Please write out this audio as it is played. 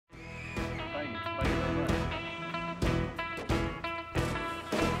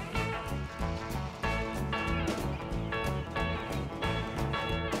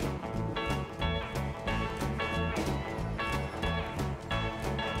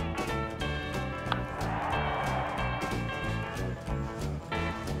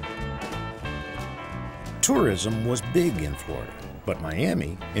Tourism was big in Florida, but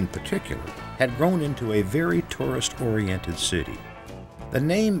Miami, in particular, had grown into a very tourist-oriented city. The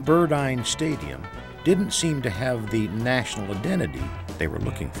name Burdine Stadium didn't seem to have the national identity they were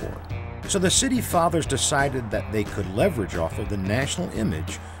looking for. So the city fathers decided that they could leverage off of the national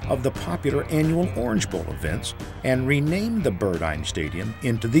image of the popular annual Orange Bowl events and renamed the Burdine Stadium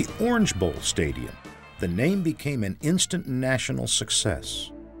into the Orange Bowl Stadium. The name became an instant national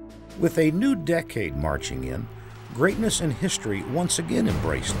success. With a new decade marching in, greatness in history once again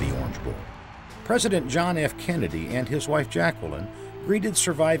embraced the Orange Bowl. President John F. Kennedy and his wife Jacqueline greeted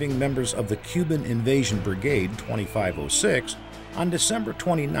surviving members of the Cuban Invasion Brigade 2506 on December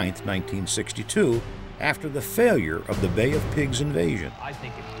 29, 1962, after the failure of the Bay of Pigs invasion. I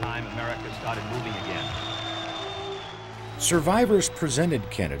think it's time America started moving again. Survivors presented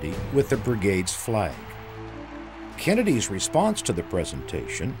Kennedy with the brigade's flag. Kennedy's response to the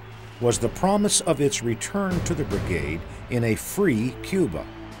presentation was the promise of its return to the brigade in a free Cuba.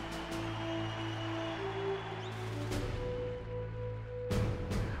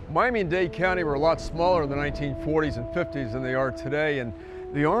 Miami and Dade County were a lot smaller in the 1940s and 50s than they are today, and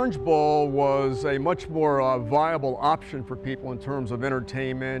the Orange Bowl was a much more viable option for people in terms of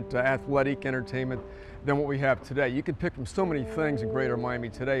entertainment, athletic entertainment, than what we have today. You can pick from so many things in greater Miami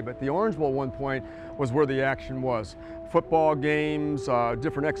today, but the Orange Bowl at one point was where the action was. Football games,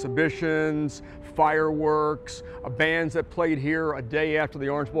 different exhibitions, fireworks, bands that played here a day after the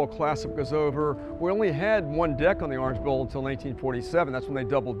Orange Bowl Classic was over. We only had one deck on the Orange Bowl until 1947. That's when they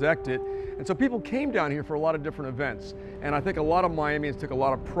double-decked it. And so people came down here for a lot of different events. And I think a lot of Miamians took a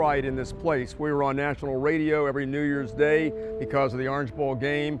lot of pride in this place. We were on national radio every New Year's Day because of the Orange Bowl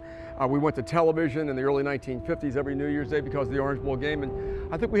game. We went to television in the early 1950s every New Year's Day because of the Orange Bowl game.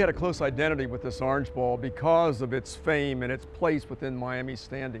 And I think we had a close identity with this Orange Bowl because of its fame and its place within Miami's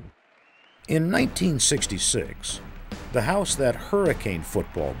standing. In 1966, the house that Hurricane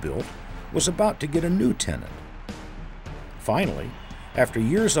football built was about to get a new tenant. Finally, after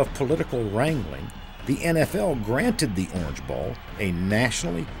years of political wrangling, the NFL granted the Orange Bowl a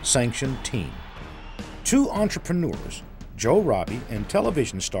nationally sanctioned team. Two entrepreneurs, Joe Robbie and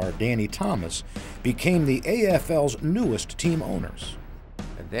television star Danny Thomas, became the AFL's newest team owners.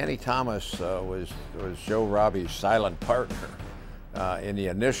 And Danny Thomas was Joe Robbie's silent partner in the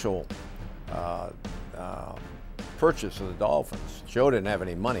initial purchase of the Dolphins. Joe didn't have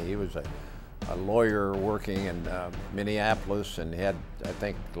any money. He was a lawyer working in Minneapolis, and he had, I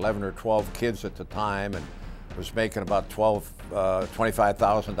think, 11 or 12 kids at the time, and was making about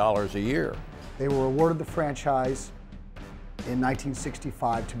 $25,000 a year. They were awarded the franchise in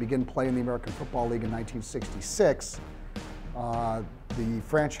 1965 to begin playing in the American Football League in 1966. The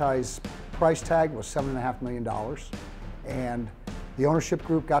franchise price tag was $7.5 million, and the ownership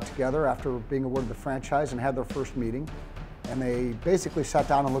group got together after being awarded the franchise and had their first meeting, and they basically sat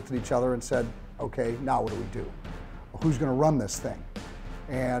down and looked at each other and said, okay, now what do we do? Who's going to run this thing?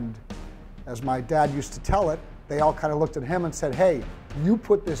 And as my dad used to tell it, they all kind of looked at him and said, hey, you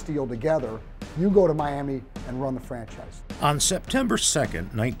put this deal together, you go to Miami and run the franchise. On September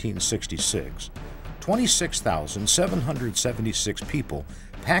 2nd, 1966, 26,776 people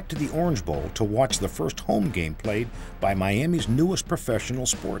packed the Orange Bowl to watch the first home game played by Miami's newest professional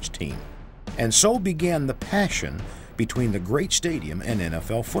sports team. And so began the passion between the great stadium and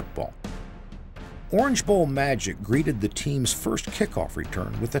NFL football. Orange Bowl magic greeted the team's first kickoff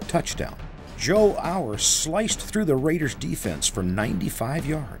return with a touchdown. Joe Auer sliced through the Raiders' defense for 95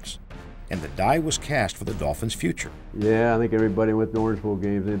 yards. And the die was cast for the Dolphins' future. Yeah, I think everybody with the Orange Bowl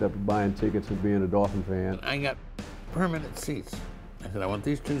games ended up buying tickets and being a Dolphin fan. I got permanent seats. I said, I want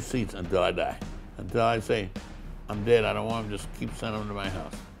these 2 seats until I die. Until I say, I'm dead, I don't want them, just keep sending them to my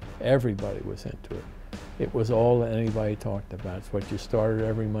house. Everybody was into it. It was all that anybody talked about. It's what you started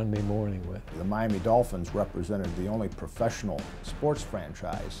every Monday morning with. The Miami Dolphins represented the only professional sports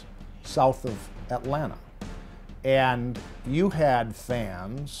franchise south of Atlanta. And you had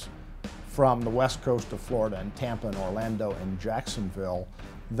fans from the west coast of Florida and Tampa and Orlando and Jacksonville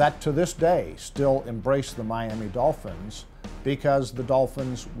that to this day still embrace the Miami Dolphins because the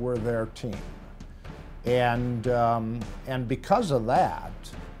Dolphins were their team. And because of that,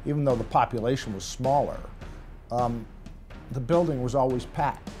 even though the population was smaller, the building was always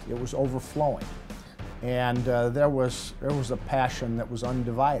packed. It was overflowing. And there was a passion that was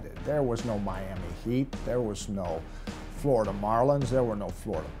undivided. There was no Miami Heat. There was no Florida Marlins. There were no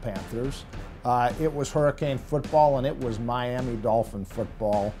Florida Panthers. It was Hurricane football, and it was Miami Dolphin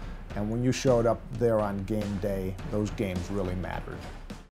football. And when you showed up there on game day, those games really mattered.